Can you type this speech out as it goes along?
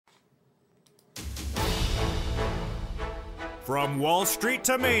From Wall Street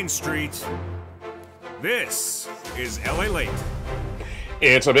to Main Street, this is LALATE.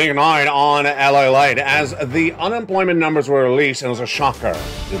 It's a big night on LALATE as the unemployment numbers were released, and it was a shocker.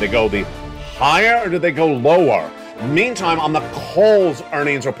 Did they go the higher or did they go lower? Meantime, on the Kohl's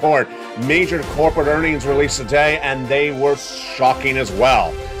earnings report, major corporate earnings released today, and they were shocking as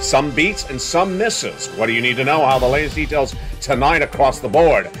well. Some beats and some misses. What do you need to know? How the latest details tonight across the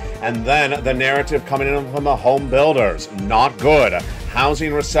board. And then the narrative coming in from the home builders. Not good.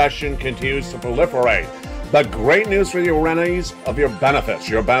 Housing recession continues to proliferate. But great news for your renties of your benefits.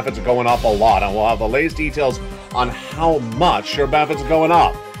 Your benefits are going up a lot, and we'll have the latest details on how much your benefits are going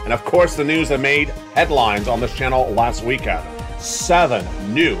up. And of course, the news that made headlines on this channel last weekend.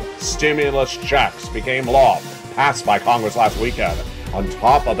 7 new stimulus checks became law, passed by Congress last weekend. On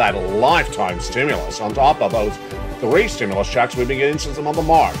top of that lifetime stimulus, on top of those 3 stimulus checks, we begin since the month of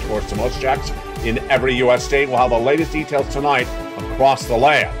March. 4 stimulus checks in every U.S. state. We'll have the latest details tonight across the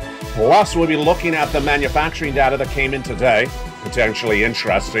land. Plus, we'll be looking at the manufacturing data that came in today, potentially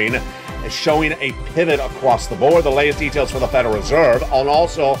interesting, showing a pivot across the board, the latest details for the Federal Reserve, and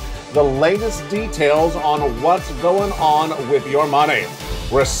also the latest details on what's going on with your money.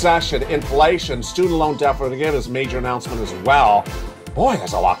 Recession, inflation, student loan debt forgiveness, major announcement as well. Boy,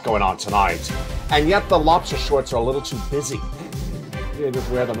 there's a lot going on tonight. And yet the lobster shorts are a little too busy. You just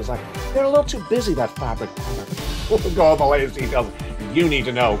wear them, it's like, they're a little too busy, that fabric pattern. We'll go over the latest details you need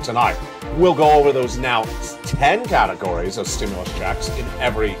to know tonight. We'll go over those now 10 categories of stimulus checks in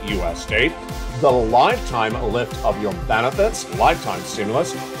every U.S. state. The lifetime lift of your benefits, lifetime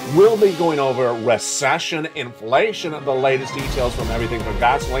stimulus. We'll be going over recession, inflation, and the latest details from everything from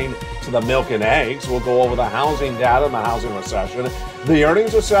gasoline to the milk and eggs. We'll go over the housing data and the housing recession, the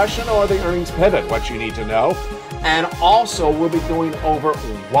earnings recession or the earnings pivot, what you need to know. And also, we'll be going over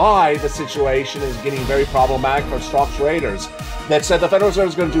why the situation is getting very problematic for stock traders that said the Federal Reserve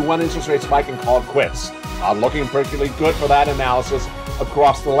is going to do one interest rate spike and call it quits. Not looking particularly good for that analysis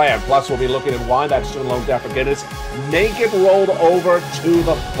across the land. Plus, we'll be looking at why that student loan debt forgiveness may get rolled over to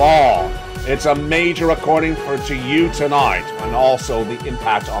the fall. It's a major recording to you tonight, and also the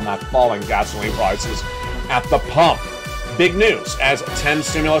impact on that falling gasoline prices at the pump. Big news as 10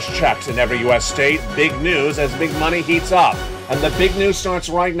 stimulus checks in every U.S. state. Big news as big money heats up. And the big news starts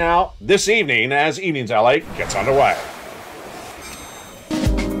right now, this evening, as Evenings LA gets underway.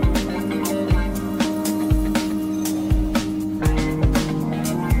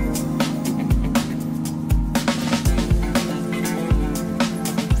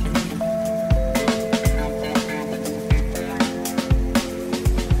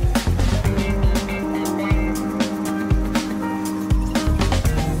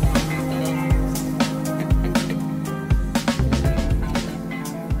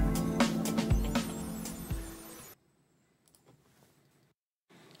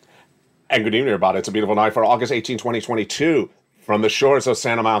 And good evening, everybody. It's a beautiful night for August 18, 2022. From the shores of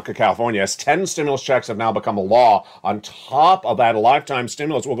Santa Monica, California, as 10 stimulus checks have now become a law. On top of that lifetime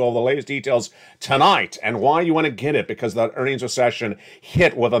stimulus, we'll go over the latest details tonight and why you want to get it, because the earnings recession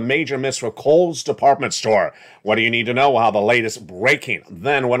hit with a major miss for Kohl's department store. What do you need to know? How the latest breaking.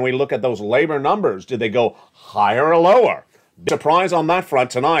 Then when we look at those labor numbers, did they go higher or lower? Surprise on that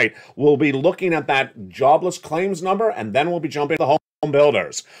front tonight. We'll be looking at that jobless claims number, and then we'll be jumping to the home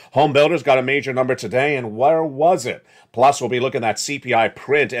builders. Home builders got a major number today, and where was it? Plus, we'll be looking at CPI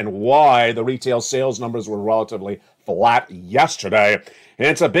print and why the retail sales numbers were relatively flat yesterday.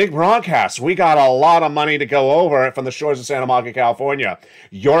 It's a big broadcast. We got a lot of money to go over from the shores of Santa Monica, California.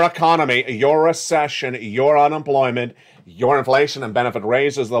 Your economy, your recession, your unemployment, your inflation and benefit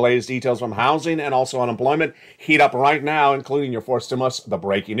raises, the latest details from housing and also unemployment heat up right now, including your 4 stimulus, the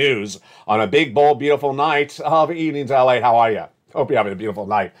breaking news on a big, bold, beautiful night of Evenings LA. How are you? Hope you're having a beautiful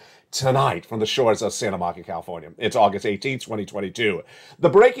night tonight from the shores of Santa Monica, California. It's August 18th, 2022. The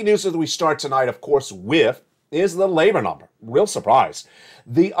breaking news that we start tonight, of course, with is the labor number. Real surprise.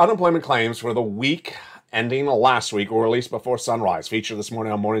 The unemployment claims for the week ending last week were released before sunrise, featured this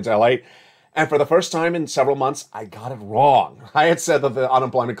morning on Mornings LA. And for the first time in several months, I got it wrong. I had said that the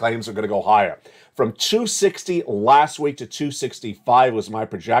unemployment claims are going to go higher. From 260 last week to 265 was my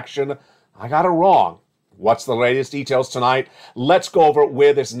projection. I got it wrong. What's the latest details tonight? Let's go over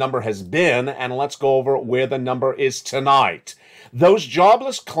where this number has been, and let's go over where the number is tonight. Those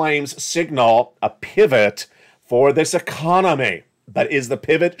jobless claims signal a pivot for this economy. But is the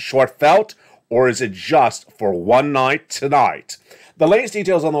pivot short-felt or is it just for one night tonight? The latest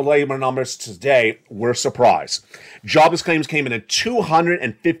details on the labor numbers today were a surprise. Jobless claims came in at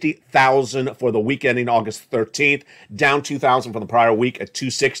 250,000 for the week ending August 13th, down 2,000 from the prior week at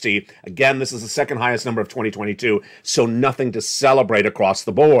 260. Again, this is the second highest number of 2022, so nothing to celebrate across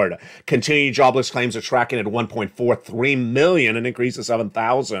the board. Continuing jobless claims are tracking at 1.43 million, an increase of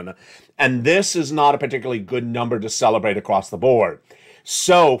 7,000. And this is not a particularly good number to celebrate across the board.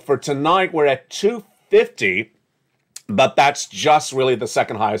 So for tonight, we're at 250. But that's just really the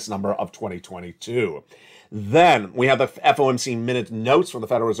second highest number of 2022. Then we have the FOMC minute notes from the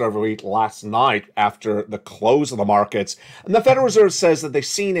Federal Reserve released last night after the close of the markets. And the Federal Reserve says that they've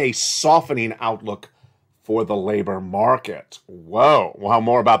seen a softening outlook for the labor market. Whoa, we'll have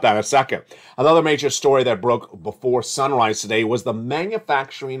more about that in a second. Another major story that broke before sunrise today was the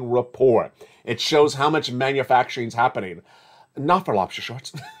manufacturing report. It shows how much manufacturing is happening. Not for lobster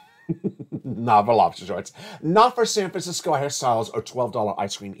shorts. Not for lobster shorts. Not for San Francisco hairstyles or $12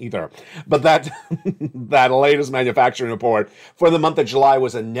 ice cream either. But that latest manufacturing report for the month of July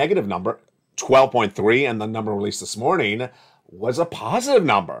was a negative number, 12.3, and the number released this morning was a positive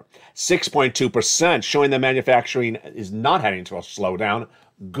number, 6.2%, showing that manufacturing is not heading to a slowdown.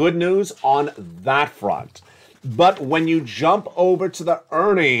 Good news on that front. But when you jump over to the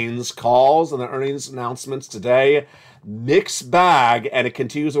earnings calls and the earnings announcements today, mixed bag, and it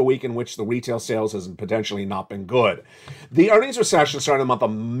continues a week in which the retail sales has potentially not been good. The earnings recession started in the month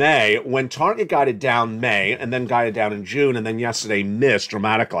of May when Target guided down May and then guided down in June and then yesterday missed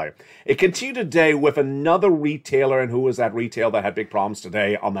dramatically. It continued today with another retailer, and who was that retailer that had big problems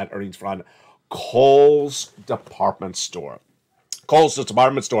today on that earnings front? Kohl's department store. Kohl's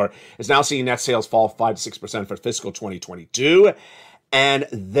department store is now seeing net sales fall 5 to 6% for fiscal 2022. And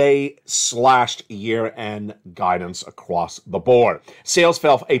they slashed year-end guidance across the board. Sales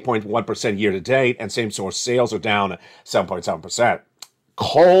fell 8.1% year-to-date, and same-store sales are down 7.7%.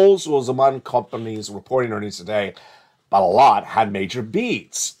 Kohl's was among companies reporting earnings today, but a lot had major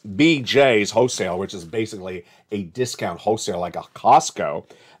beats. BJ's Wholesale, which is basically a discount wholesale like a Costco,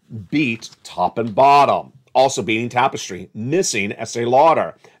 beat top and bottom. Also beating Tapestry, missing Estee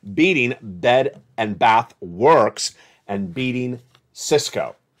Lauder, beating Bed and Bath Works, and beating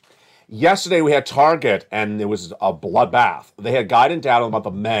Cisco. Yesterday we had Target, and it was a bloodbath. They had guided down in the month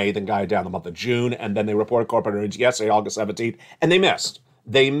of May, then guided down in the month of June, and then they reported corporate earnings yesterday, August 17th, and they missed.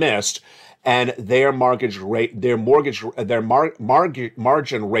 And their margin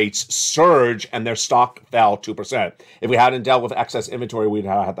rates surge, and their stock fell 2%. If we hadn't dealt with excess inventory, we'd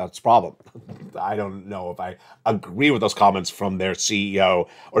have had that problem. I don't know if I agree with those comments from their CEO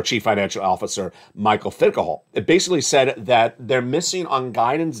or Chief Financial Officer, Michael Fickelhole. It basically said that they're missing on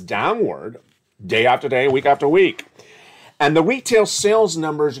guidance downward day after day, week after week. And the retail sales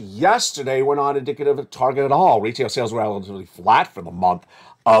numbers yesterday were not indicative of Target at all. Retail sales were relatively flat for the month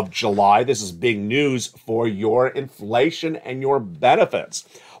of July. This is big news for your inflation and your benefits.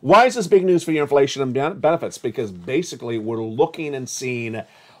 Why is this big news for your inflation and benefits? Because basically we're looking and seeing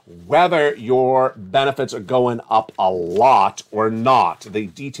whether your benefits are going up a lot or not. The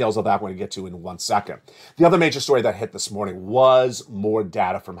details of that I'm going to get to in 1 second. The other major story that hit this morning was more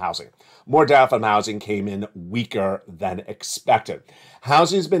data from housing. More data from housing came in weaker than expected.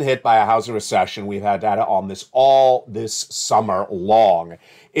 Housing has been hit by a housing recession. We've had data on this all this summer long.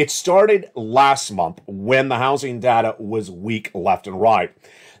 It started last month when the housing data was weak left and right.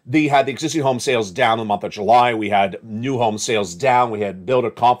 We had the existing home sales down in the month of July. We had new home sales down. We had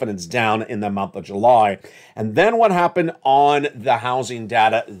builder confidence down in the month of July. And then what happened on the housing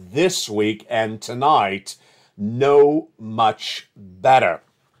data this week and tonight? No much better.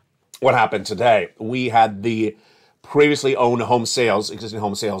 What happened today? We had the previously owned home sales, existing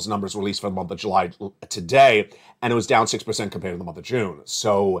home sales numbers released for the month of July today, and it was down 6% compared to the month of June.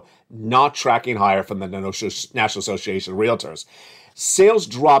 So not tracking higher from the National Association of Realtors. Sales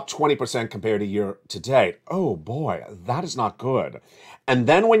dropped 20% compared to year to date. Oh boy, that is not good. And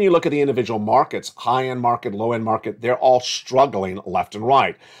then when you look at the individual markets, high-end market, low-end market, they're all struggling left and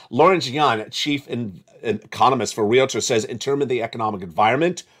right. Lawrence Yun, chief economist for Realtors, says in terms of the economic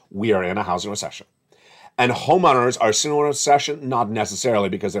environment, we are in a housing recession. And homeowners are still in a recession, not necessarily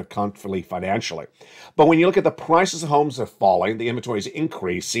because they're comfortably financially. But when you look at the prices of homes are falling, the inventory is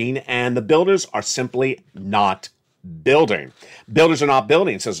increasing, and the builders are simply not building. Builders are not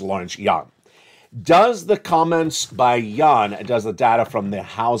building, says Lawrence Yun. Does the comments by Yun, does the data from the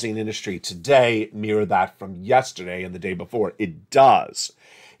housing industry today mirror that from yesterday and the day before? It does.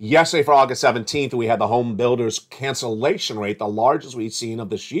 Yesterday, for August 17th, we had the home builders cancellation rate, the largest we've seen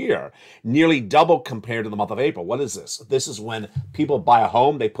of this year, nearly double compared to the month of April. What is this? This is when people buy a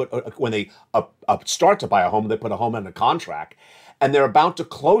home, when they start to buy a home, they put a home under contract, and they're about to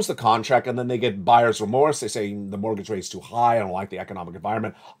close the contract, and then they get buyer's remorse. They say the mortgage rate is too high. I don't like the economic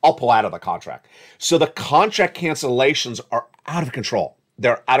environment. I'll pull out of the contract. So the contract cancellations are out of control.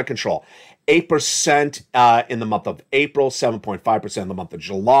 They're out of control. 8% in the month of April, 7.5% in the month of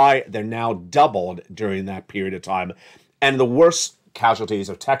July. They're now doubled during that period of time. And the worst casualties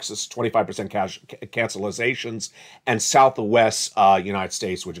are Texas, 25% cancelizations, and Southwest United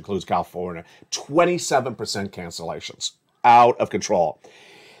States, which includes California, 27% cancellations. Out of control.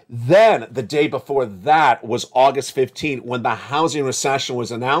 Then the day before that was August 15th, when the housing recession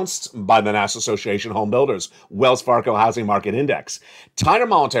was announced by the National Association of Home Builders, Wells Fargo Housing Market Index. Tighter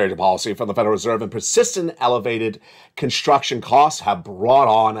monetary policy from the Federal Reserve and persistent elevated construction costs have brought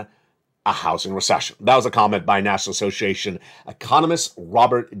on a housing recession. That was a comment by National Association economist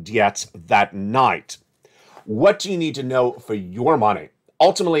Robert Dietz that night. What do you need to know for your money?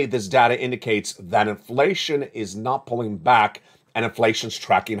 Ultimately, this data indicates that inflation is not pulling back and inflation's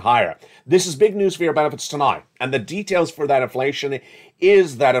tracking higher. This is big news for your benefits tonight. And the details for that inflation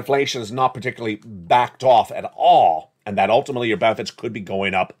is that inflation is not particularly backed off at all, and that ultimately your benefits could be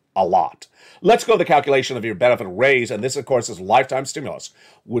going up a lot. Let's go to the calculation of your benefit raise, and this, of course, is lifetime stimulus,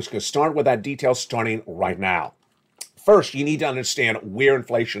 which can start with that detail starting right now. First, you need to understand where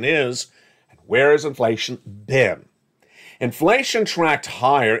inflation is and where has inflation been. Inflation tracked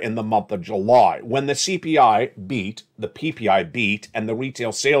higher in the month of July when the CPI beat, the PPI beat, and the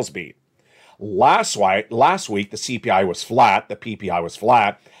retail sales beat. Last week, the CPI was flat, the PPI was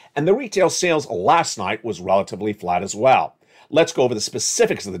flat, and the retail sales last night was relatively flat as well. Let's go over the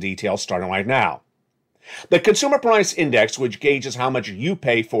specifics of the details starting right now. The Consumer Price Index, which gauges how much you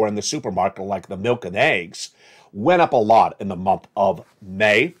pay for in the supermarket, like the milk and eggs, went up a lot in the month of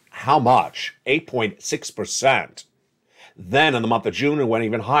May. How much? 8.6%. Then in the month of June, it went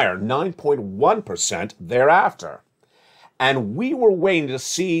even higher, 9.1% thereafter. And we were waiting to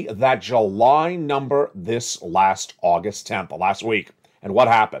see that July number this last August 10th, the last week. And what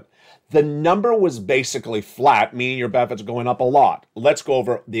happened? The number was basically flat, meaning your benefits are going up a lot. Let's go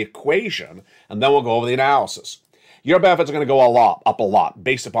over the equation, and then we'll go over the analysis. Your benefits are going to go up a lot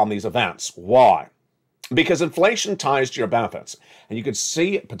based upon these events. Why? Because inflation ties to your benefits. And you could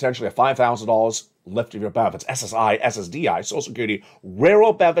see potentially a $5,000 lift of your benefits, SSI, SSDI, Social Security,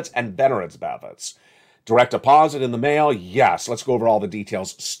 railroad benefits, and veterans benefits. Direct deposit in the mail, yes. Let's go over all the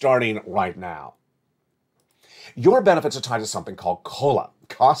details starting right now. Your benefits are tied to something called COLA,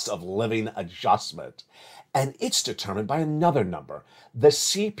 cost of living adjustment. And it's determined by another number, the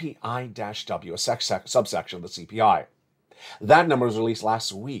CPI-W, a subsection of the CPI. That number was released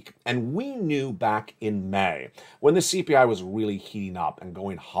last week, and we knew back in May, when the CPI was really heating up and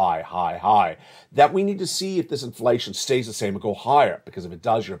going high, that we need to see if this inflation stays the same or go higher, because if it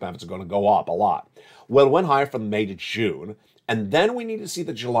does, your benefits are going to go up a lot. Well, it went higher from May to June, and then we need to see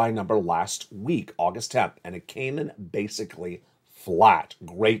the July number last week, August 10th, and it came in basically flat.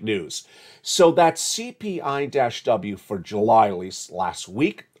 Great news. So that CPI-W for July released last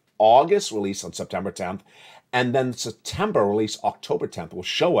week, August released on September 10th, and then September release, October 10th, will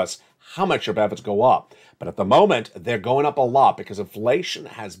show us how much your benefits go up. But at the moment, they're going up a lot because inflation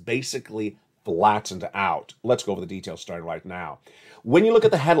has basically flattened out. Let's go over the details starting right now. When you look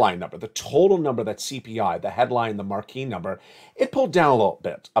at the headline number, the total number, that CPI, the headline, the marquee number, it pulled down a little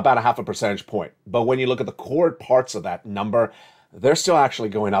bit, about a 0.5 percentage point. But when you look at the core parts of that number, they're still actually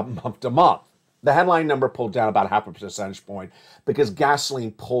going up month to month. The headline number pulled down about 0.5 percentage point because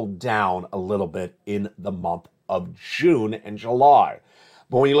gasoline pulled down a little bit in the month of June and July.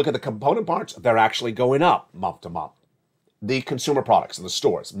 But when you look at the component parts, they're actually going up month to month. The consumer products in the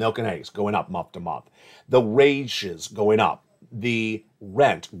stores, milk and eggs, going up month to month. The wages going up. The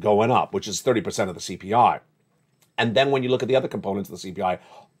rent going up, which is 30% of the CPI. And then when you look at the other components of the CPI,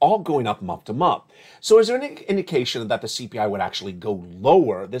 all going up month to month. So is there any indication that the CPI would actually go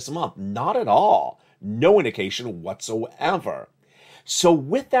lower this month? Not at all. No indication whatsoever. So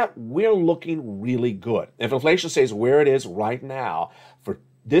with that, we're looking really good. If inflation stays where it is right now for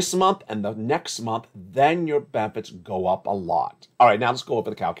this month and the next month, then your benefits go up a lot. All right, now let's go over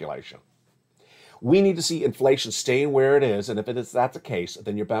the calculation. We need to see inflation staying where it is, and if that's the case,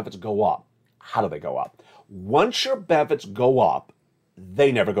 then your benefits go up. How do they go up? Once your benefits go up,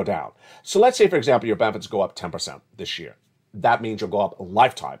 they never go down. So let's say, for example, your benefits go up 10% this year. That means you'll go up a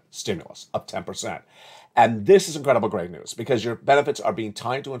lifetime stimulus of 10%. And this is incredible great news because your benefits are being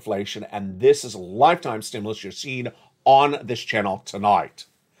tied to inflation, and this is a lifetime stimulus you're seeing on this channel tonight.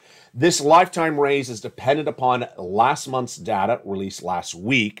 This lifetime raise is dependent upon last month's data released last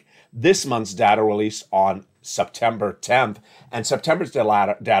week, this month's data released on September 10th, and September's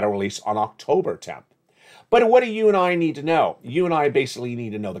data released on October 10th. But what do you and I need to know? You and I basically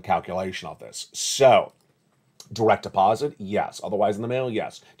need to know the calculation of this. So, direct deposit? Yes. Otherwise in the mail?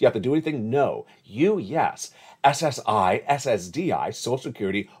 Yes. Do you have to do anything? No. You? Yes. SSI, SSDI, Social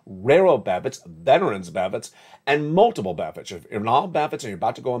Security, railroad benefits, veterans benefits, and multiple benefits. If you're not on benefits and you're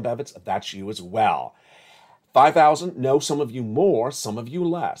about to go on benefits, that's you as well. 5,000? No, some of you more, some of you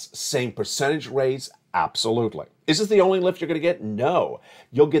less. Same percentage raise? Absolutely. Is this the only lift you're going to get? No.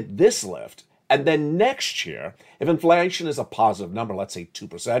 You'll get this lift. And then next year, if inflation is a positive number, let's say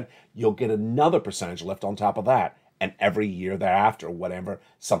 2%, you'll get another percentage lift on top of that. And every year thereafter, whenever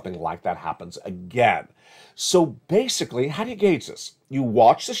something like that happens again. So basically, how do you gauge this? You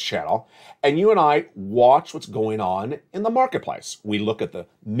watch this channel, and you and I watch what's going on in the marketplace. We look at the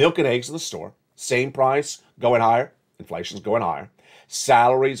milk and eggs in the store, same price, going higher, inflation's going higher.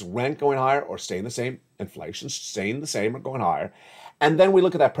 Salaries, rent going higher or staying the same, inflation's staying the same or going higher. And then we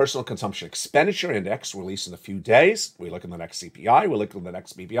look at that personal consumption expenditure index released in a few days. We look at the next CPI, we look at the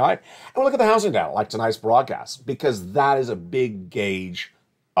next BPI, and we look at the housing data like tonight's broadcast, because that is a big gauge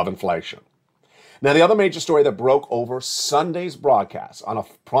of inflation. Now, the other major story that broke over Sunday's broadcast on a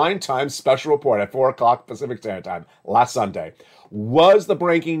primetime special report at 4 o'clock Pacific Standard Time last Sunday was the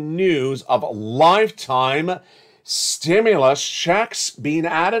breaking news of lifetime stimulus checks being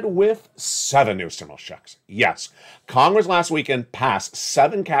added with 7 new stimulus checks. Yes, Congress last weekend passed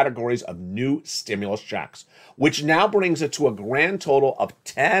 7 categories of new stimulus checks, which now brings it to a grand total of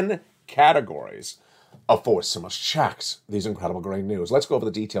 10 categories of 4 stimulus checks. These incredible great news. Let's go over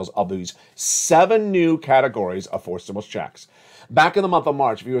the details of these 7 new categories of 4 stimulus checks. Back in the month of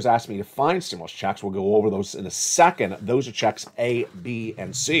March, viewers asked me to find stimulus checks. We'll go over those in a second. Those are checks A, B,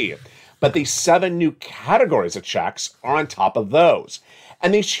 and C. But these 7 new categories of checks are on top of those.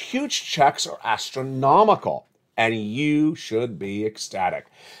 And these huge checks are astronomical, and you should be ecstatic.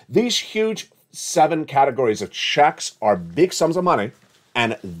 These huge 7 categories of checks are big sums of money,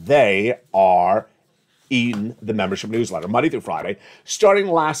 and they are in the membership newsletter, Monday through Friday, starting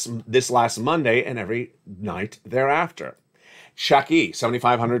this last Monday and every night thereafter. Check E,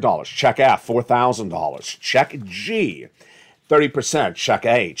 $7,500. Check F, $4,000. Check G, 30%. Check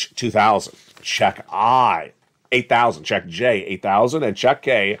H, $2,000. Check I, $8,000. Check J, $8,000. And check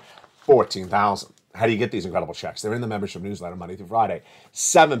K, $14,000. How do you get these incredible checks? They're in the membership newsletter Monday through Friday,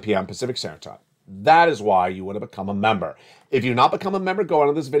 7 p.m. Pacific Standard Time. That is why you want to become a member. If you've not become a member, go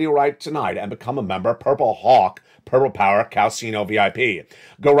onto this video right tonight and become a member. Purple Hawk, Purple Power, Calcino VIP.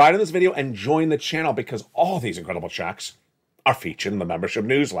 Go right in this video and join the channel, because all these incredible checks are featured in the membership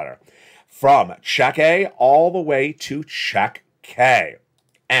newsletter. From check A all the way to check K.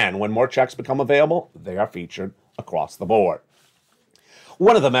 And when more checks become available, they are featured across the board.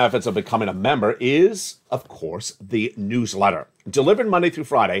 One of the benefits of becoming a member is, of course, the newsletter, delivered Monday through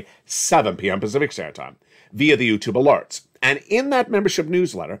Friday, 7 p.m. Pacific Standard Time, via the YouTube alerts. And in that membership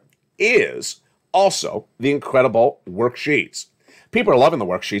newsletter is also the incredible worksheets. People are loving the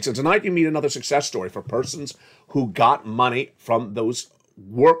worksheets, and tonight you meet another success story for persons who got money from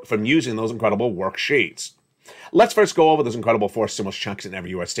using those incredible worksheets. Let's first go over those incredible 4 stimulus checks in every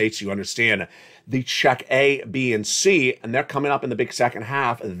U.S. state so you understand the check A, B, and C, and they're coming up in the big second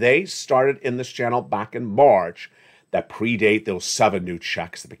half. They started in this channel back in March that predate those 7 new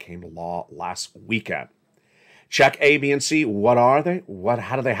checks that became law last weekend. Check A, B, and C, what are they?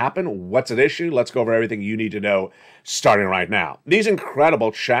 How do they happen? What's at issue? Let's go over everything you need to know starting right now. These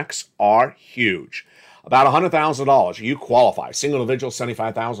incredible checks are huge. About $100,000, you qualify. Single individual,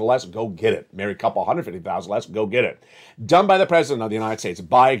 $75,000 less, go get it. Married couple, $150,000 less, go get it. Done by the President of the United States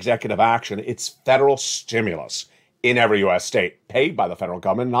by executive action. It's federal stimulus in every U.S. state, paid by the federal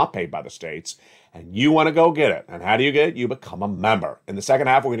government, not paid by the states. And you want to go get it. And how do you get it? You become a member. In the second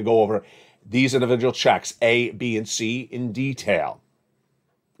half, we're going to go over these individual checks, A, B, and C, in detail.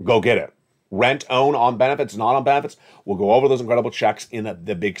 Go get it. Rent, own, on benefits, not on benefits. We'll go over those incredible checks in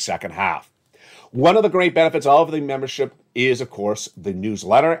the big second half. One of the great benefits of the membership is, of course, the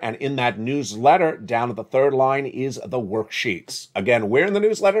newsletter. And in that newsletter, down at the third line is the worksheets. Again, where in the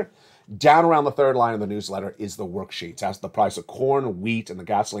newsletter? Down around the third line of the newsletter is the worksheets. As the price of corn, wheat, and the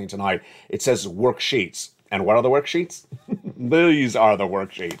gasoline tonight, it says worksheets. And what are the worksheets? These are the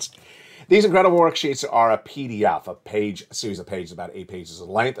worksheets. These incredible worksheets are a PDF, a series of pages, about 8 pages in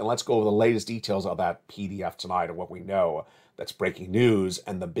length. And let's go over the latest details of that PDF tonight and what we know that's breaking news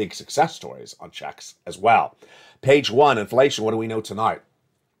and the big success stories on checks as well. Page 1, inflation. What do we know tonight?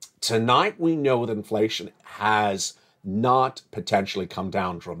 Tonight we know that inflation has not potentially come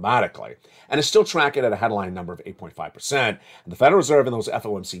down dramatically. And it's still tracking at a headline number of 8.5%. And the Federal Reserve in those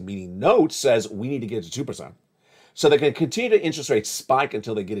FOMC meeting notes says we need to get to 2%. So they can continue to interest rates spike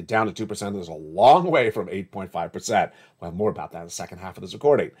until they get it down to 2%. There's a long way from 8.5%. We'll have more about that in the second half of this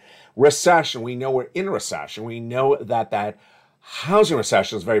recording. Recession, we know we're in a recession. We know that housing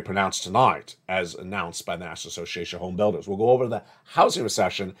recession is very pronounced tonight, as announced by the National Association of Home Builders. We'll go over the housing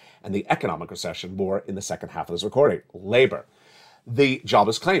recession and the economic recession more in the second half of this recording. Labor. The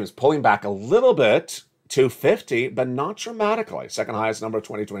jobless claim is pulling back a little bit, 250, but not dramatically. Second highest number of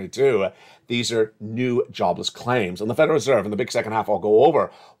 2022. These are new jobless claims. And the Federal Reserve, in the big second half, I'll go over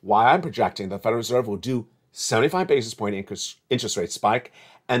why I'm projecting the Federal Reserve will do 75 basis point interest rate spike,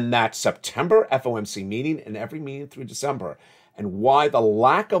 and that September FOMC meeting and every meeting through December, and why the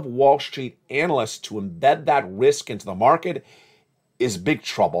lack of Wall Street analysts to embed that risk into the market is big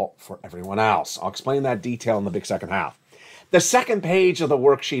trouble for everyone else. I'll explain that detail in the big second half. The second page of the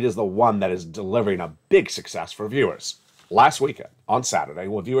worksheet is the one that is delivering a big success for viewers. Last weekend, on Saturday,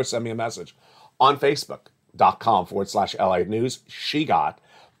 when viewers sent me a message on Facebook.com/LA News, she got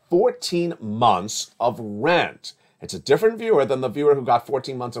 14 months of rent. It's a different viewer than the viewer who got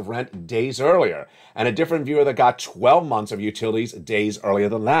 14 months of rent days earlier, and a different viewer that got 12 months of utilities days earlier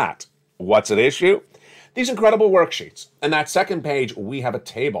than that. What's at issue? These incredible worksheets. In that second page, we have a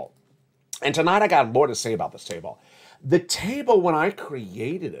table. And tonight I got more to say about this table. The table, when I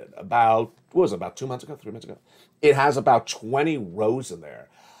created it about 2 months ago, 3 months ago, it has about 20 rows in there.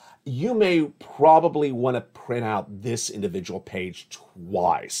 You may probably want to print out this individual page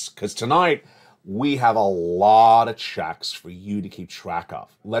twice, because tonight we have a lot of checks for you to keep track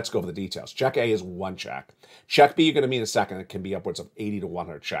of. Let's go over the details. Check A is one check. Check B, you're going to meet in a second. It can be upwards of 80 to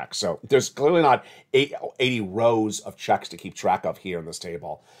 100 checks. So there's clearly not 80 rows of checks to keep track of here in this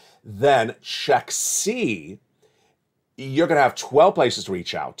table. Then check C, you're going to have 12 places to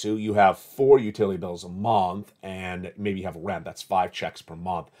reach out to. You have 4 utility bills a month, and maybe you have rent. That's 5 checks per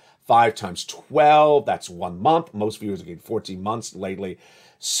month. 5 times 12, that's 1 month. Most viewers are getting 14 months lately.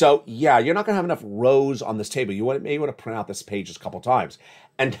 So yeah, you're not going to have enough rows on this table. You may want to print out this page a couple times.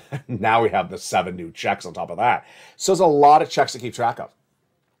 And now we have the 7 new checks on top of that. So there's a lot of checks to keep track of.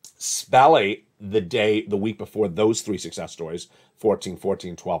 Spelly, the week before those 3 success stories, 14,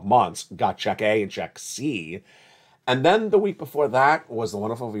 12 months, got check A and check C. And then the week before that was the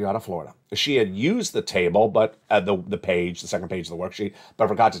wonderful view out of Florida. She had used the table, but the second page of the worksheet, but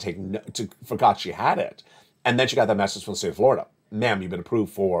forgot she had it. And then she got that message from the state of Florida. Ma'am, you've been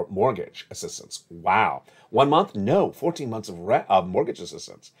approved for mortgage assistance. Wow. 1 month? No, 14 months of mortgage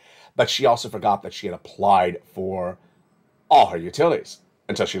assistance. But she also forgot that she had applied for all her utilities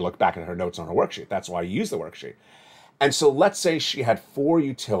until she looked back at her notes on her worksheet. That's why I used the worksheet. And so let's say she had 4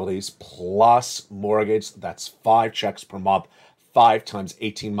 utilities plus mortgage. That's 5 checks per month, 5 times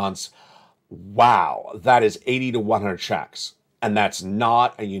 18 months. Wow, that is 80 to 100 checks. And that's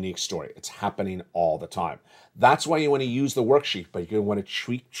not a unique story. It's happening all the time. That's why you want to use the worksheet, but you're going to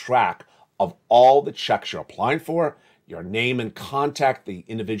keep track of all the checks you're applying for, your name and contact, the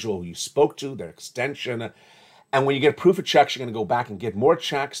individual who you spoke to, their extension. And when you get proof of checks, you're going to go back and get more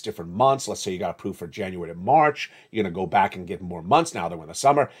checks, different months. Let's say you got approved for January to March. You're going to go back and get more months now that we're in the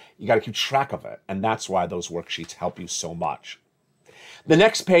summer. You got to keep track of it. And that's why those worksheets help you so much. The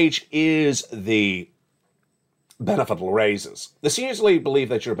next page is the benefit raises. The seniors believe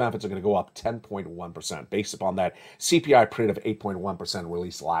that your benefits are going to go up 10.1% based upon that CPI print of 8.1%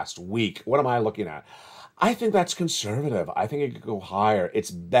 released last week. What am I looking at? I think that's conservative. I think it could go higher.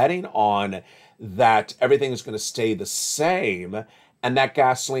 It's betting on that everything is going to stay the same and that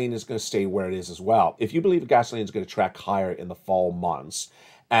gasoline is going to stay where it is as well. If you believe gasoline is going to track higher in the fall months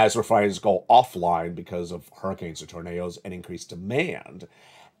as refiners go offline because of hurricanes or tornadoes and increased demand,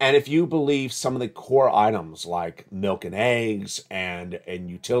 and if you believe some of the core items like milk and eggs and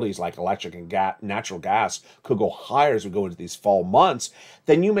utilities like electric and natural gas could go higher as we go into these fall months,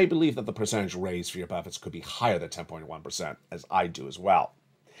 then you may believe that the percentage raise for your benefits could be higher than 10.1%, as I do as well.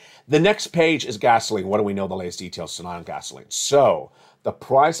 The next page is gasoline. What do we know the latest details tonight on gasoline? So the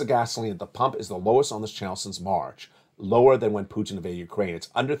price of gasoline at the pump is the lowest on this channel since March. Lower than when Putin invaded Ukraine. It's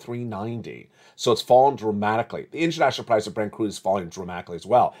under $3.90. So it's fallen dramatically. The international price of Brent crude is falling dramatically as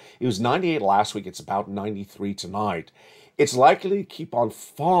well. It was 98 last week. It's about 93 tonight. It's likely to keep on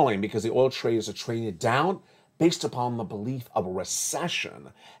falling because the oil traders are trading it down based upon the belief of a recession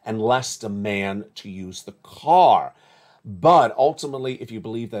and less demand to use the car. But ultimately, if you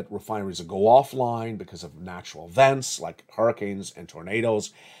believe that refineries will go offline because of natural events like hurricanes and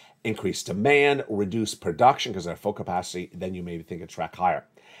tornadoes, increased demand, reduced production because of their full capacity, then you maybe think it track higher.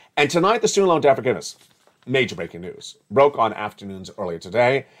 And tonight, the student loan debt forgiveness. Major breaking news. Broke on afternoons earlier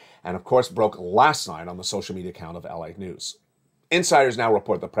today, and of course broke last night on the social media account of LA News. Insiders now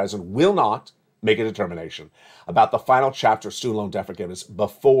report the president will not make a determination about the final chapter of student loan debt forgiveness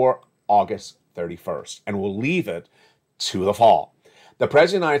before August 31st, and will leave it to the fall. The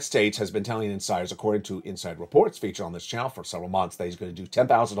President of the United States has been telling insiders, according to inside reports featured on this channel for several months, that he's going to do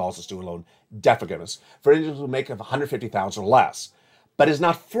 $10,000 of student loan debt forgiveness for individuals who make $150,000 or less, but has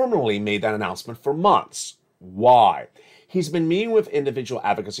not formally made that announcement for months. Why? He's been meeting with individual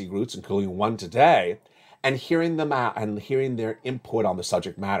advocacy groups, including one today, and hearing them out and hearing their input on the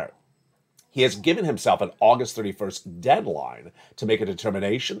subject matter. He has given himself an August 31st deadline to make a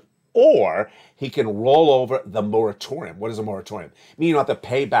determination, or he can roll over the moratorium. What is a moratorium? Meaning you don't have to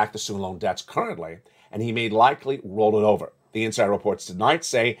pay back the student loan debts currently, and he may likely roll it over. The insider reports tonight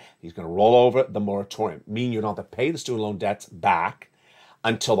say he's going to roll over the moratorium, meaning you don't have to pay the student loan debts back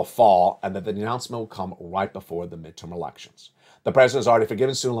until the fall, and that the announcement will come right before the midterm elections. The president has already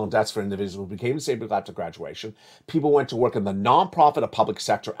forgiven student loan debts for individuals who became disabled after graduation, people who went to work in the nonprofit or public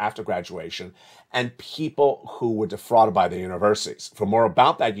sector after graduation, and people who were defrauded by the universities. For more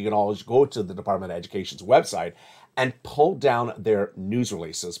about that, you can always go to the Department of Education's website and pull down their news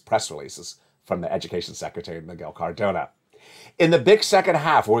releases, press releases, from the Education Secretary, Miguel Cardona. In the big second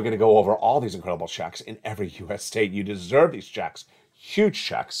half, we're going to go over all these incredible checks in every U.S. state. You deserve these checks. Huge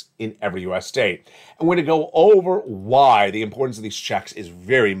checks in every U.S. state. And we're going to go over why the importance of these checks is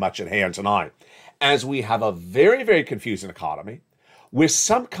very much at hand tonight, as we have a very, very confusing economy, with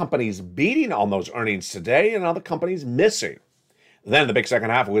some companies beating on those earnings today and other companies missing. Then in the big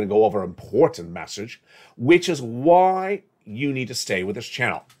second half, we're going to go over an important message, which is why you need to stay with this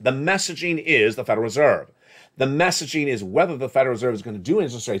channel. The messaging is the Federal Reserve. The messaging is whether the Federal Reserve is going to do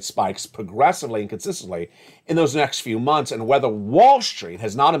interest rate spikes progressively and consistently in those next few months, and whether Wall Street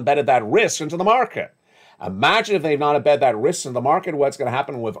has not embedded that risk into the market. Imagine if they've not embedded that risk into the market, what's going to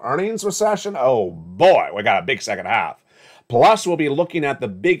happen with earnings recession? Oh boy, we got a big second half. Plus, we'll be looking at the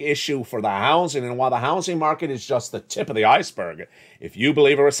big issue for the housing, and while the housing market is just the tip of the iceberg, if you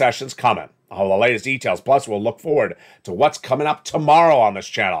believe a recession's coming, all the latest details. Plus, we'll look forward to what's coming up tomorrow on this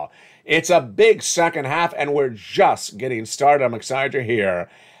channel. It's a big second half, and we're just getting started. I'm excited you're here.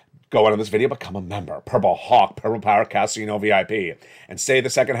 Go on in this video, become a member. Purple Hawk, Purple Power Casino VIP. And stay the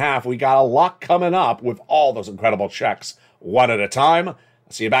second half. We got a lot coming up with all those incredible checks, one at a time. I'll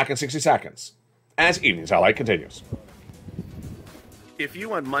see you back in 60 seconds as Evenings Highlight continues. If you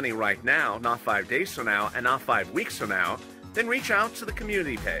want money right now, not 5 days from now, and not 5 weeks from now, then reach out to the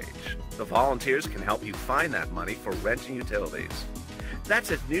community page. The volunteers can help you find that money for rent and utilities.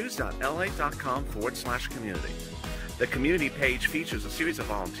 That's at news.la.com/community. The community page features a series of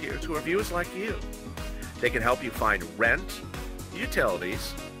volunteers who are viewers like you. They can help you find rent,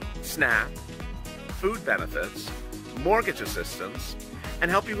 utilities, SNAP, food benefits, mortgage assistance, and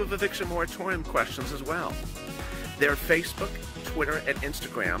help you with eviction moratorium questions as well. Their Facebook, Twitter, and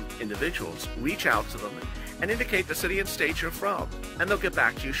Instagram individuals reach out to them and indicate the city and state you're from, and they'll get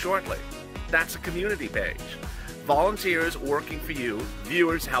back to you shortly. That's a community page. Volunteers working for you,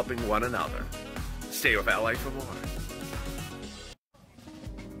 viewers helping one another. Stay with LA for more.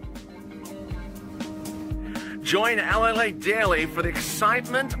 Join LALATE daily for the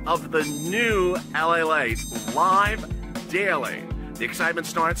excitement of the new LALATE live daily. The excitement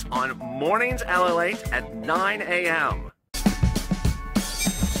starts on mornings LALATE at 9 a.m.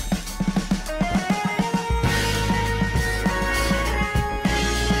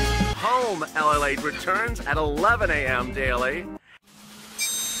 Home LALATE returns at 11 a.m. daily.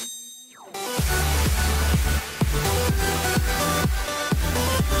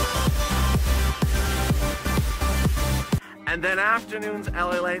 And then afternoons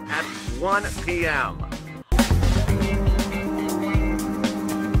LALATE at 1 p.m.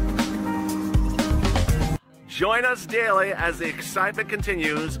 Join us daily as the excitement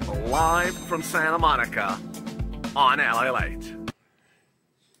continues live from Santa Monica on LALATE.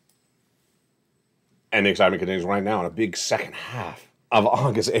 And the excitement continues right now in a big second half of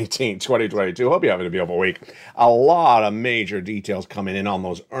August 18, 2022. Hope you're having a beautiful week. A lot of major details coming in on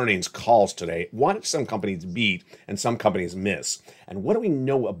those earnings calls today. Why did some companies beat and some companies miss? And what do we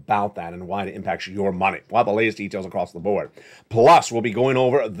know about that and why it impacts your money? Well, the latest details across the board. Plus, we'll be going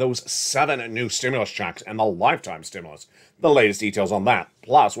over those 7 new stimulus checks and the lifetime stimulus. The latest details on that.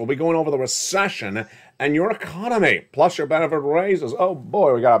 Plus, we'll be going over the recession and your economy, plus your benefit raises. Oh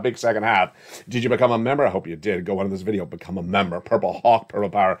boy, we got a big second half. Did you become a member? I hope you did. Go on this video, become a member. Purple Hawk,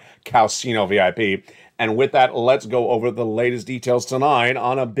 Purple Power, Casino VIP. And with that, let's go over the latest details tonight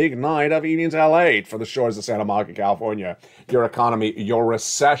on a big night of evenings LA for the shores of Santa Monica, California. Your economy, your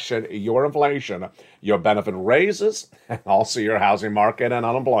recession, your inflation, your benefit raises, and also your housing market and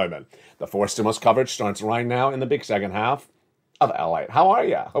unemployment. The 4 stimulus coverage starts right now in the big second half of LA. How are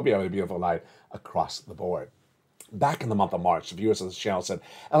you? Hope you have a beautiful night across the board. Back in the month of March, the viewers of this channel said,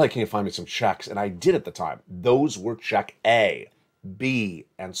 LA, can you find me some checks? And I did at the time. Those were check A, B,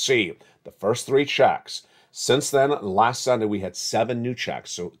 and C. The first 3 checks. Since then, last Sunday, we had 7 new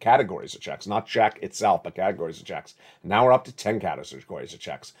checks. So categories of checks, not check itself, but categories of checks. Now we're up to 10 categories of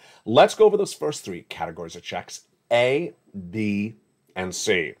checks. Let's go over those first 3 categories of checks, A, B, and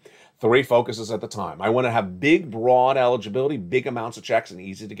C. 3 focuses at the time. I want to have big, broad eligibility, big amounts of checks, and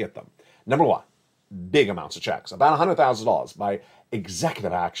easy to get them. Number 1, big amounts of checks. About $100,000 by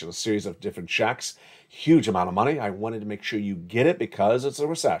executive action, a series of different checks. Huge amount of money. I wanted to make sure you get it because it's a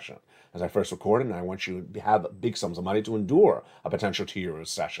recession. As I first recorded, and I want you to have big sums of money to endure a potential 2-year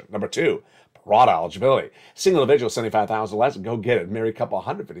recession. Number 2, broad eligibility. Single individual, $75,000 less, go get it. Married couple,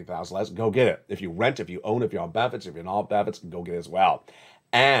 $150,000 less, go get it. If you rent, if you own, if you're on benefits, if you're not on benefits, go get it as well.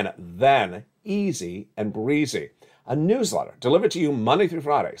 And then, easy and breezy. A newsletter delivered to you Monday through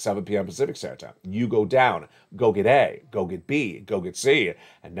Friday, 7 p.m. Pacific Standard Time. You go down, go get A, go get B, go get C,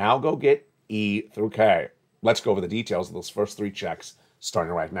 and now go get E through K. Let's go over the details of those first 3 checks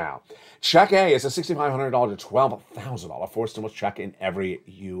starting right now. Check A is a $6,500 to $12,000 forced stimulus check in every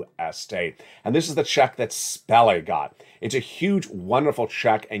U.S. state. And this is the check that Spelly got. It's a huge, wonderful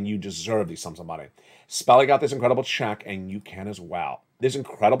check, and you deserve these sums of money. Spelly got this incredible check, and you can as well. This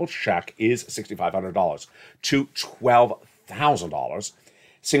incredible check is $6,500 to $12,000.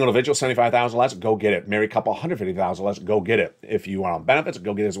 Single individual, $75,000 less, go get it. Married couple, $150,000 less, go get it. If you are on benefits,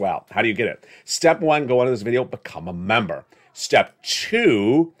 go get it as well. How do you get it? Step 1, go into this video, become a member. Step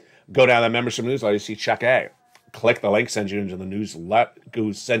 2, go down the membership newsletter, you see check A. Click the link, send you into the newsletter,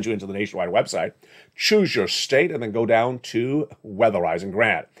 send you into the nationwide website. Choose your state, and then go down to Weatherizing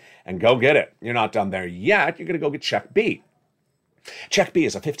Grant. And go get it. You're not done there yet. You're going to go get check B. Check B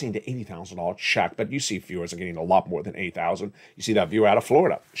is a $15,000 to $80,000 check, but you see viewers are getting a lot more than $8,000. You see that viewer out of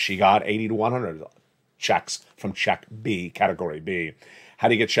Florida. She got $80 to $100 checks from check B, category B. How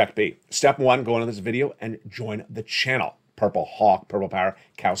do you get check B? Step 1, go into this video and join the channel. Purple Hawk, Purple Power,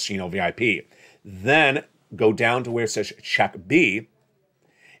 Casino VIP. Then go down to where it says check B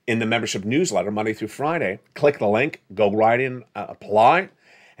in the membership newsletter Monday through Friday. Click the link, go right in, apply,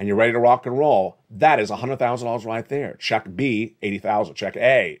 and you're ready to rock and roll. That is $100,000 right there. Check B, $80,000. Check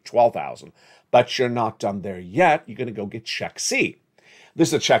A, $12,000. But you're not done there yet. You're going to go get check C. This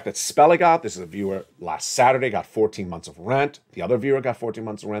is a check that Spelly got. This is a viewer last Saturday, got 14 months of rent. The other viewer got 14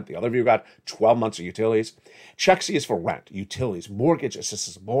 months of rent. The other viewer got 12 months of utilities. Check C is for rent, utilities, mortgage,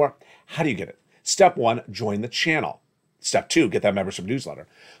 assistance, more. How do you get it? Step 1, join the channel. Step 2, get that membership newsletter.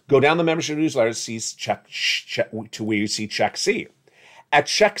 Go down the membership newsletter to where you see check C. At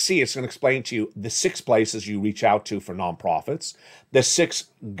check C, it's going to explain to you the 6 places you reach out to for nonprofits, the 6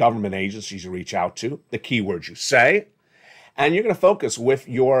 government agencies you reach out to, the keywords you say, and you're going to focus with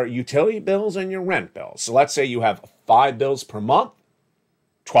your utility bills and your rent bills. So let's say you have 5 bills per month,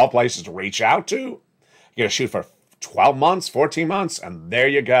 12 places to reach out to. You're going to shoot for 12 months, 14 months, and there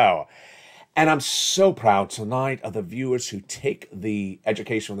you go. And I'm so proud tonight of the viewers who take the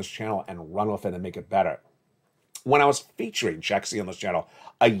education on this channel and run with it and make it better. When I was featuring Check C on this channel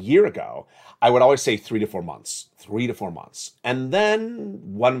a year ago, I would always say 3 to 4 months, 3 to 4 months. And then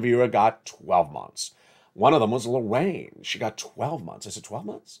one viewer got 12 months. One of them was Lorraine. She got 12 months. I said, 12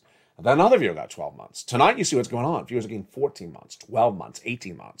 months? And then another viewer got 12 months. Tonight, you see what's going on. Viewers are getting 14 months, 12 months,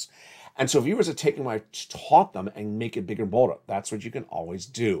 18 months. And so viewers are taking what I taught them and make it bigger and bolder. That's what you can always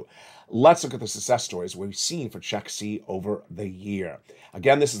do. Let's look at the success stories we've seen for Check C over the year.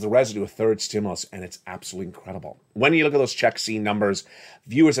 Again, this is the residue of third stimulus, and it's absolutely incredible. When you look at those Check C numbers,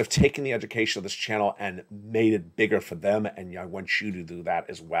 viewers have taken the education of this channel and made it bigger for them, and I want you to do that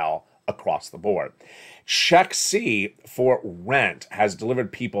as well across the board. Check C for rent has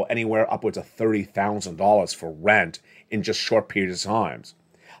delivered people anywhere upwards of $30,000 for rent in just short periods of time.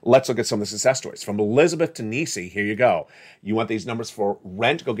 Let's look at some of the success stories. From Elizabeth to Nisi, here you go. You want these numbers for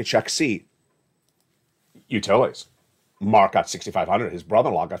rent? Go get Check C. Utilities. Mark got $6,500. His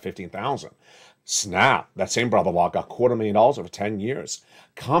brother-in-law got $15,000. Snap. That same brother-in-law got $250,000 over 10 years.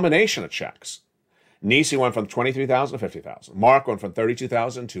 Combination of checks. Nisi went from 23,000 to 50,000. Mark went from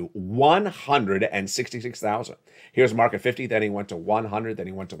 32,000 to 166,000. Here's Mark at 50, then he went to 100, then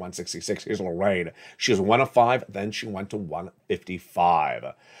he went to 166. Here's Lorraine. She was 105, then she went to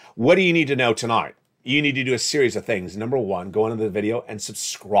 155. What do you need to know tonight? You need to do a series of things. Number one, go into the video and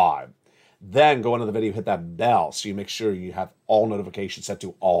subscribe. Then go into the video, hit that bell so you make sure you have all notifications set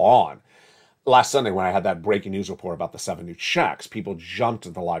to all on. Last Sunday when I had that breaking news report about the 7 new checks, people jumped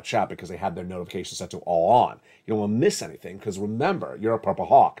into the live chat because they had their notifications set to all on. You don't want to miss anything because remember, you're a Purple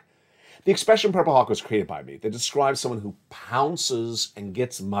Hawk. The expression Purple Hawk was created by me. That describes someone who pounces and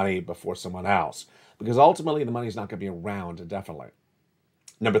gets money before someone else because ultimately the money's not going to be around indefinitely.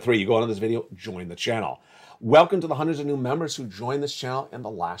 Number 3, you go into this video, join the channel. Welcome to the hundreds of new members who joined this channel in the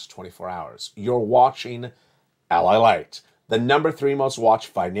last 24 hours. You're watching LALATE, the number 3 most watched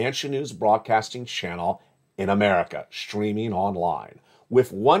financial news broadcasting channel in America, streaming online,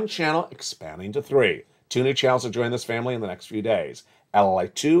 with one channel expanding to 3. 2 new channels will join this family in the next few days,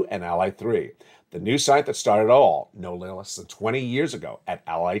 LALATE 2 and LALATE 3. The new site that started it all, no less than 20 years ago at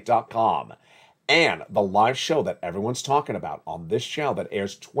LALATE.com. And the live show that everyone's talking about on this channel that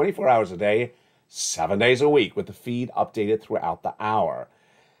airs 24 hours a day, 7 days a week, with the feed updated throughout the hour.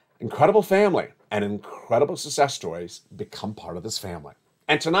 Incredible family and incredible success stories become part of this family.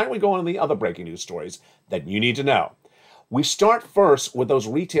 And tonight we go on the other breaking news stories that you need to know. We start first with those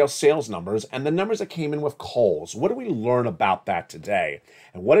retail sales numbers and the numbers that came in with Kohl's. What do we learn about that today?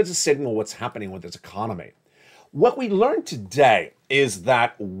 And what does it signal what's happening with this economy? What we learned today is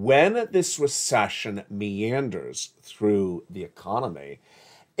that when this recession meanders through the economy,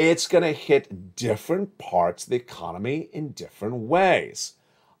 it's going to hit different parts of the economy in different ways.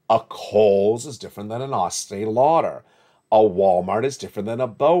 A Kohl's is different than an Ssi Ssdi. A Walmart is different than a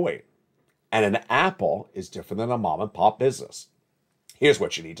Bowie. And an Apple is different than a mom and pop business. Here's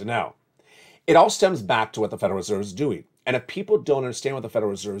what you need to know. It all stems back to what the Federal Reserve is doing. And if people don't understand what the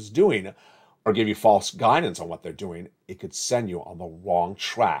Federal Reserve is doing or give you false guidance on what they're doing, it could send you on the wrong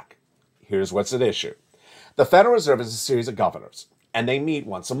track. Here's what's at issue. The Federal Reserve is a series of governors, and they meet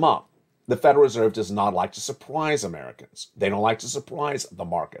once a month. The Federal Reserve does not like to surprise Americans. They don't like to surprise the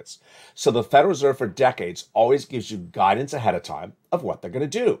markets. So the Federal Reserve for decades always gives you guidance ahead of time of what they're going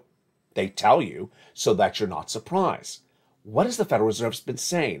to do. They tell you so that you're not surprised. What has the Federal Reserve been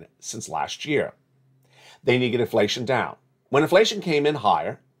saying since last year? They need to get inflation down. When inflation came in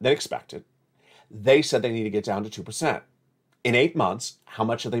higher than expected, they said they need to get down to 2%. In 8 months, how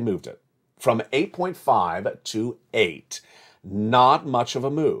much have they moved it? From 8.5 to 8. Not much of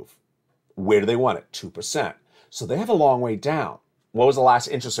a move. Where do they want it? 2%. So they have a long way down. What was the last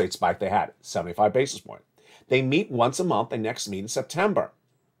interest rate spike they had? 75 basis points. They meet once a month. They next meet in September.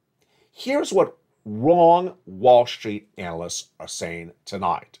 Here's what wrong Wall Street analysts are saying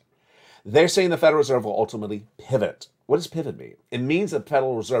tonight. They're saying the Federal Reserve will ultimately pivot. What does pivot mean? It means the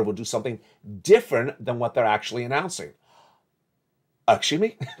Federal Reserve will do something different than what they're actually announcing. Excuse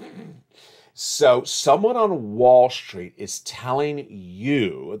me? So someone on Wall Street is telling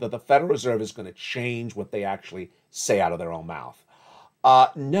you that the Federal Reserve is going to change what they actually say out of their own mouth.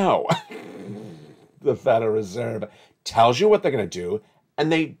 No. The Federal Reserve tells you what they're going to do,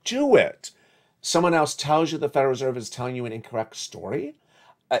 and they do it. Someone else tells you the Federal Reserve is telling you an incorrect story?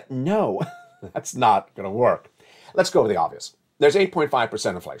 No, that's not going to work. Let's go over the obvious. There's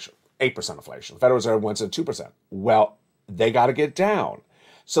 8.5% inflation, 8% inflation. The Federal Reserve wants at 2%. Well, they got to get down.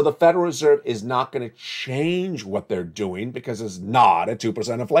 So the Federal Reserve is not going to change what they're doing because it's not at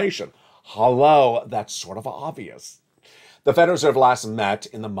 2% inflation. Hello, that's sort of obvious. The Federal Reserve last met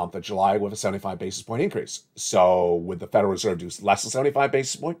in the month of July with a 75 basis point increase. So would the Federal Reserve do less than 75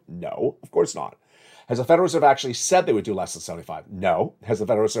 basis point? No, of course not. Has the Federal Reserve actually said they would do less than 75? No. Has the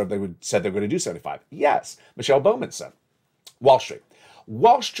Federal Reserve said they were going to do 75? Yes. Michelle Bowman said. Wall Street.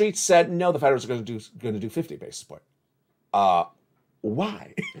 Wall Street said, no, the Federal Reserve is going to do 50 basis point.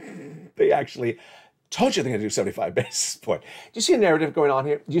 Why? They actually told you they're going to do 75 basis point. Do you see a narrative going on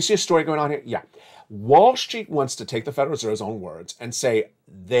here? Do you see a story going on here? Yeah. Wall Street wants to take the Federal Reserve's own words and say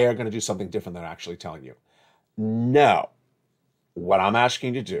they're going to do something different than they're actually telling you. No. What I'm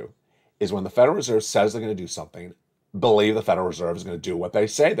asking you to do is when the Federal Reserve says they're going to do something, believe the Federal Reserve is going to do what they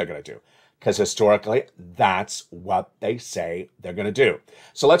say they're going to do. Because historically, that's what they say they're going to do.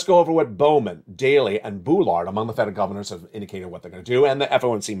 So let's go over what Bowman, Daly, and Boulard, among the Fed governors, have indicated what they're going to do, and the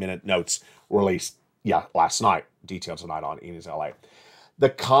FOMC minute notes released, last night, detailed tonight on E! News LA.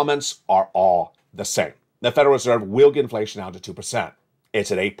 The comments are all the same. The Federal Reserve will get inflation down to 2%. It's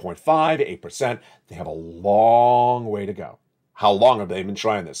at 8.5, 8%. They have a long way to go. How long have they been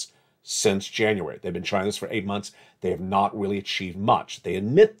trying this? Since January. They've been trying this for 8 months. They have not really achieved much. They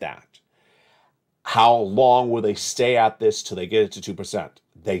admit that. How long will they stay at this till they get it to 2%?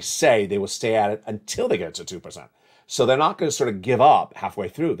 They say they will stay at it until they get it to 2%. So they're not going to sort of give up halfway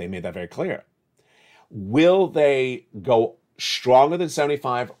through. They made that very clear. Will they go stronger than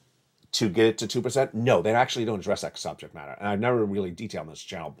 75 to get it to 2%? No, they actually don't address that subject matter. And I've never really detailed on this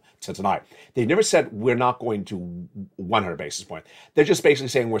channel to tonight. They've never said we're not going to 100 basis points. They're just basically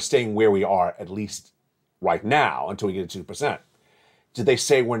saying we're staying where we are at least right now until we get to 2%. Did they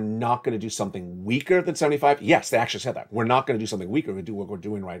say we're not going to do something weaker than 75? Yes, they actually said that. We're not going to do something weaker. We're going to do what we're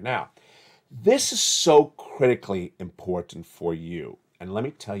doing right now. This is so critically important for you. And let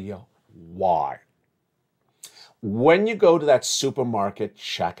me tell you why. When you go to that supermarket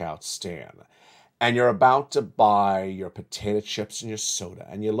checkout stand and you're about to buy your potato chips and your soda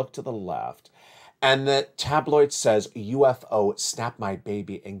and you look to the left and the tabloid says UFO snapped my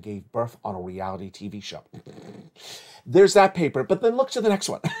baby and gave birth on a reality TV show. There's that paper, but then look to the next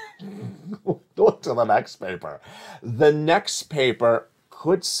one. Look to the next paper. The next paper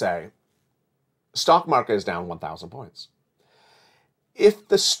could say stock market is down 1,000 points. If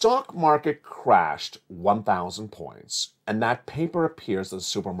the stock market crashed 1,000 points and that paper appears at the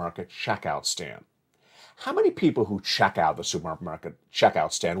supermarket checkout stand, how many people who check out the supermarket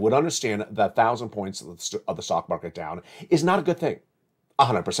checkout stand would understand that 1,000 points of the stock market down is not a good thing?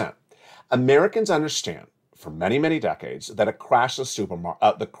 100%. Americans understand for many, many decades that the crash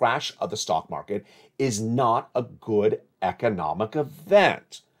of the stock market is not a good economic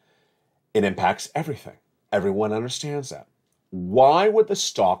event. It impacts everything. Everyone understands that. Why would the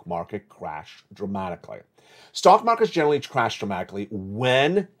stock market crash dramatically? Stock markets generally crash dramatically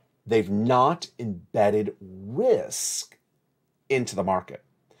when they've not embedded risk into the market.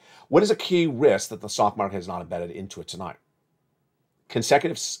 What is a key risk that the stock market has not embedded into it tonight?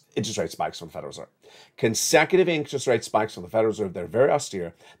 Consecutive interest rate spikes from the Federal Reserve. Consecutive interest rate spikes from the Federal Reserve, they're very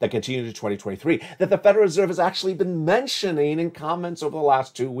austere, that continue to 2023, that the Federal Reserve has actually been mentioning in comments over the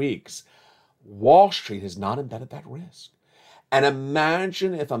last 2 weeks. Wall Street has not embedded that risk. And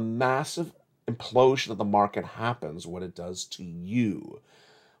imagine if a massive implosion of the market happens, what it does to you.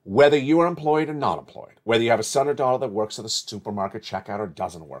 Whether you are employed or not employed, whether you have a son or daughter that works at the supermarket checkout or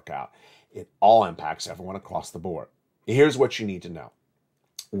doesn't work out, it all impacts everyone across the board. Here's what you need to know.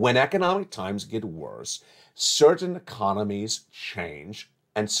 When economic times get worse, certain economies change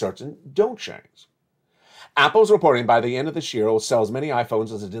and certain don't change. Apple's reporting by the end of this year will sell as many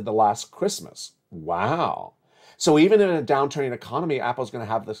iPhones as it did the last Christmas. Wow. So even in a downturning economy, Apple's going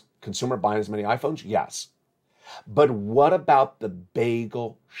to have the consumer buying as many iPhones? Yes. But what about the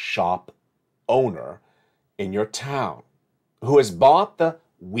bagel shop owner in your town who has bought the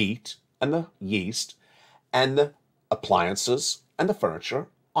wheat and the yeast and the appliances and the furniture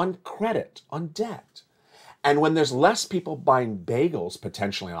on credit, on debt? And when there's less people buying bagels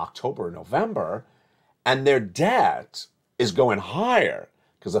potentially in October or November, and their debt is going higher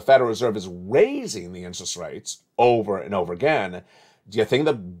because the Federal Reserve is raising the interest rates over and over again, do you think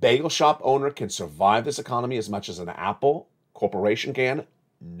the bagel shop owner can survive this economy as much as an Apple corporation can?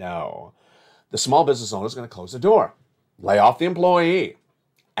 No. The small business owner is going to close the door, lay off the employee.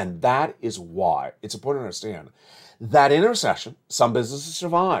 And that is why it's important to understand that in a recession, some businesses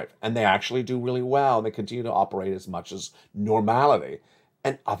survive and they actually do really well and they continue to operate as much as normality,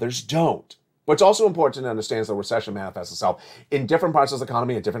 and others don't. What's also important to understand is the recession manifests itself in different parts of the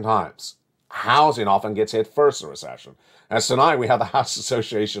economy at different times. Housing often gets hit first in a recession. As tonight, we have the House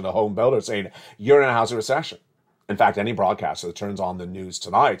Association of Home Builders saying, you're in a housing recession. In fact, any broadcaster that turns on the news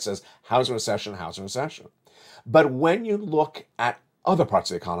tonight says, housing recession, housing recession. But when you look at other parts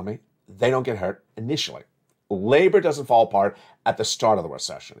of the economy, they don't get hurt initially. Labor doesn't fall apart at the start of the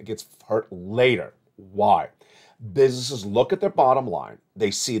recession. It gets hurt later. Why? Businesses look at their bottom line.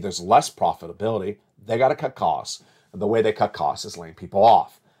 They see there's less profitability. They got to cut costs. And the way they cut costs is laying people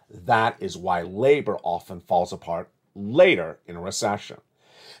off. That is why labor often falls apart later in a recession.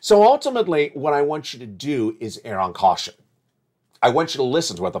 So ultimately, what I want you to do is err on caution. I want you to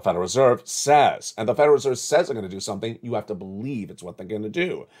listen to what the Federal Reserve says. And the Federal Reserve says they're going to do something, you have to believe it's what they're going to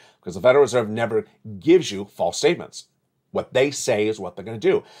do. Because the Federal Reserve never gives you false statements. What they say is what they're going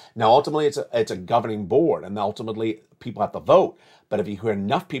to do. Now, ultimately, it's a governing board, and ultimately, people have to vote. But if you hear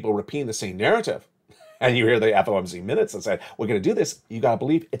enough people repeating the same narrative, and you hear the FOMC minutes that say, we're going to do this, you got to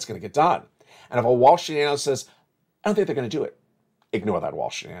believe it's going to get done. And if a Wall Street analyst says, I don't think they're going to do it, ignore that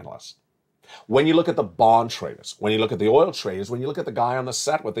Wall Street analyst. When you look at the bond traders, when you look at the oil traders, when you look at the guy on the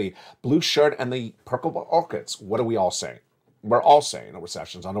set with the blue shirt and the purple orchids, what are we all saying? We're all saying a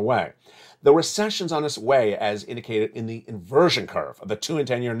recession's on the way. The recession's on its way as indicated in the inversion curve of the 2- and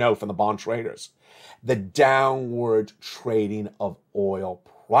 10-year note from the bond traders. The downward trading of oil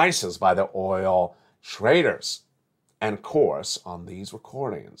prices by the oil traders. And of course, on these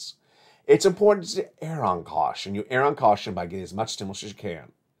recordings, it's important to err on caution. You err on caution by getting as much stimulus as you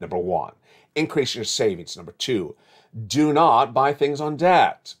can. Number one, increase your savings. Number two, do not buy things on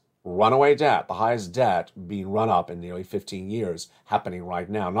debt. Runaway debt, the highest debt being run up in nearly 15 years, happening right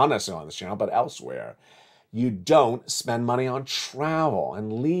now, not necessarily on this channel, but elsewhere. You don't spend money on travel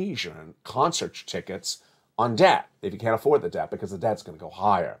and leisure and concert tickets on debt if you can't afford the debt, because the debt's going to go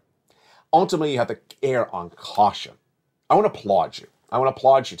higher. Ultimately, you have to err on caution. I want to applaud you. I want to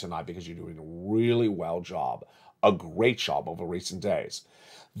applaud you tonight because you're doing a really well job, a great job over recent days.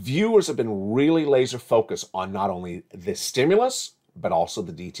 Viewers have been really laser focused on not only the stimulus, but also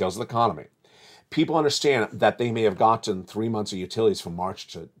the details of the economy. People understand that they may have gotten 3 months of utilities from March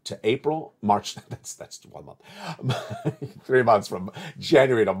to April. March, that's 1 month. 3 months from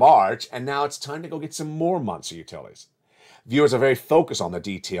January to March, and now it's time to go get some more months of utilities. Viewers are very focused on the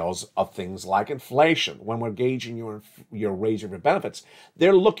details of things like inflation. When we're gauging your raise of your benefits,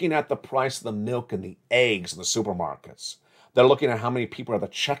 they're looking at the price of the milk and the eggs in the supermarkets. They're looking at how many people are at the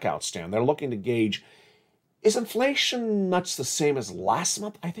checkout stand. They're looking to gauge, is inflation much the same as last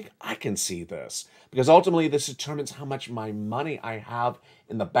month? I think I can see this, because ultimately this determines how much my money I have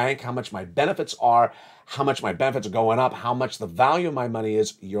in the bank, how much my benefits are, how much my benefits are going up, how much the value of my money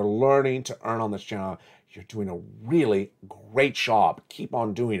is. You're learning to earn on this channel. You're doing a really great job. Keep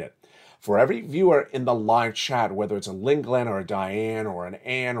on doing it. For every viewer in the live chat, whether it's a Linglen or a Diane or an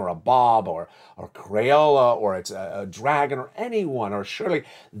Ann or a Bob or Crayola or it's a Dragon or anyone or Shirley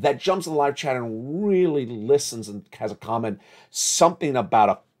that jumps in the live chat and really listens and has a comment, something about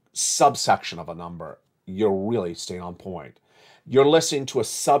a subsection of a number, you're really staying on point. You're listening to a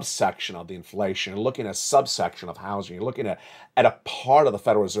subsection of the inflation. You're looking at a subsection of housing. You're looking at a part of the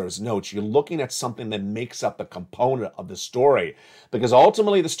Federal Reserve's notes. You're looking at something that makes up the component of the story. Because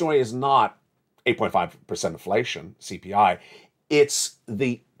ultimately, the story is not 8.5% inflation, CPI. It's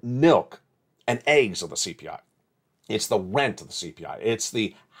the milk and eggs of the CPI. It's the rent of the CPI. It's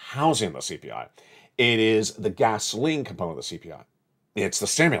the housing of the CPI. It is the gasoline component of the CPI. It's the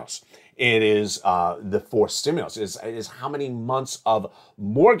stimulus. It is the forced stimulus. It is how many months of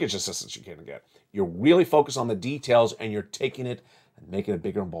mortgage assistance you can get. You're really focused on the details, and you're taking it and making it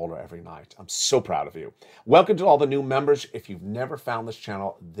bigger and bolder every night. I'm so proud of you. Welcome to all the new members. If you've never found this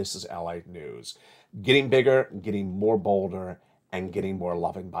channel, this is LA News. Getting bigger, getting more bolder, and getting more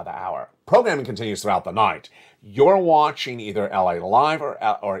loving by the hour. Programming continues throughout the night. You're watching either LA Live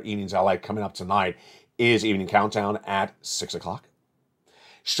or Evenings LA. Coming up tonight is Evening Countdown at 6 o'clock.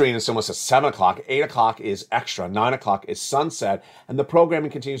 Streaming is almost at 7 o'clock. 8 o'clock is Extra. 9 o'clock is Sunset. And the programming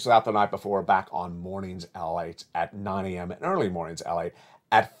continues throughout the night before we're back on Mornings LA at 9 a.m. and Early Mornings LA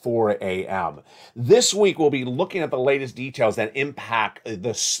at 4 a.m. This week, we'll be looking at the latest details that impact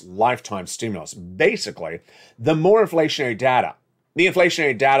this lifetime stimulus. Basically, the more inflationary data. The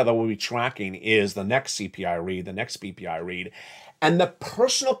inflationary data that we'll be tracking is the next CPI read, the next PPI read, and the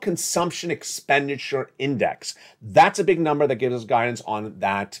personal consumption expenditure index. That's a big number that gives us guidance on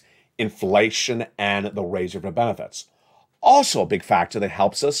that inflation and the raise of your benefits. Also, a big factor that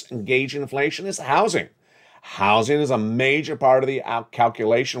helps us engage in inflation is housing. Housing is a major part of the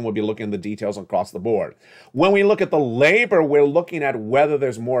calculation. We'll be looking at the details across the board. When we look at the labor, we're looking at whether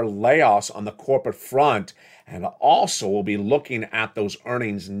there's more layoffs on the corporate front. And also, we'll be looking at those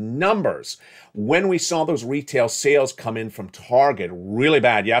earnings numbers. When we saw those retail sales come in from Target, really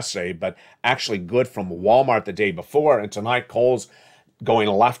bad yesterday, but actually good from Walmart the day before, and tonight Kohl's going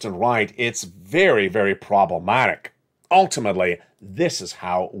left and right, it's very, very problematic. Ultimately, this is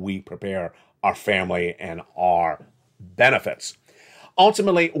how we prepare our family and our benefits.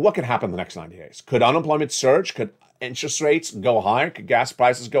 Ultimately, what could happen in the next 90 days? Could unemployment surge? Could interest rates go higher? Could gas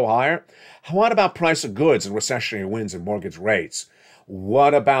prices go higher? What about price of goods and recessionary winds and mortgage rates?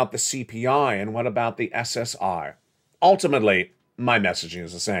 What about the CPI and what about the SSI? Ultimately, my messaging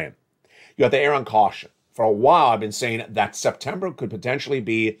is the same. You have to err on caution. For a while, I've been saying that September could potentially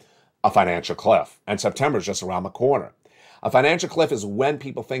be a financial cliff, and September is just around the corner. A financial cliff is when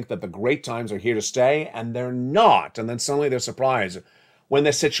people think that the great times are here to stay, and they're not, and then suddenly they're surprised when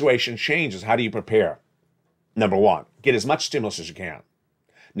the situation changes. How do you prepare? Number one, get as much stimulus as you can.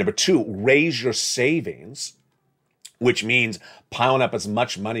 Number two, raise your savings, which means piling up as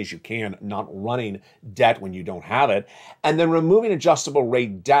much money as you can, not running debt when you don't have it, and then removing adjustable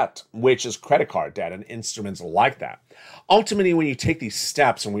rate debt, which is credit card debt and instruments like that. Ultimately, when you take these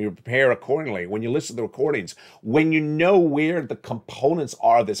steps and when you prepare accordingly, when you listen to the recordings, when you know where the components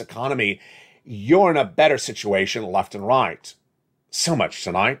are of this economy, you're in a better situation left and right. So much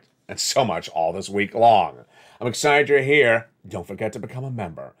tonight and so much all this week long. I'm excited you're here. don't forget to become a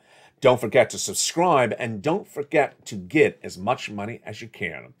member. Don't forget to subscribe, and don't forget to get as much money as you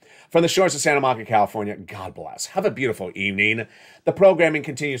can. From the shores of Santa Monica, California, God bless. Have a beautiful evening. The programming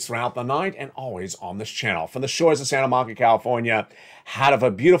continues throughout the night and always on this channel. From the shores of Santa Monica, California, have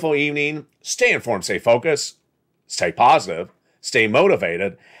a beautiful evening. Stay informed, stay focused, stay positive, stay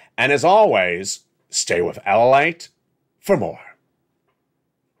motivated, and as always, stay with LALATE for more.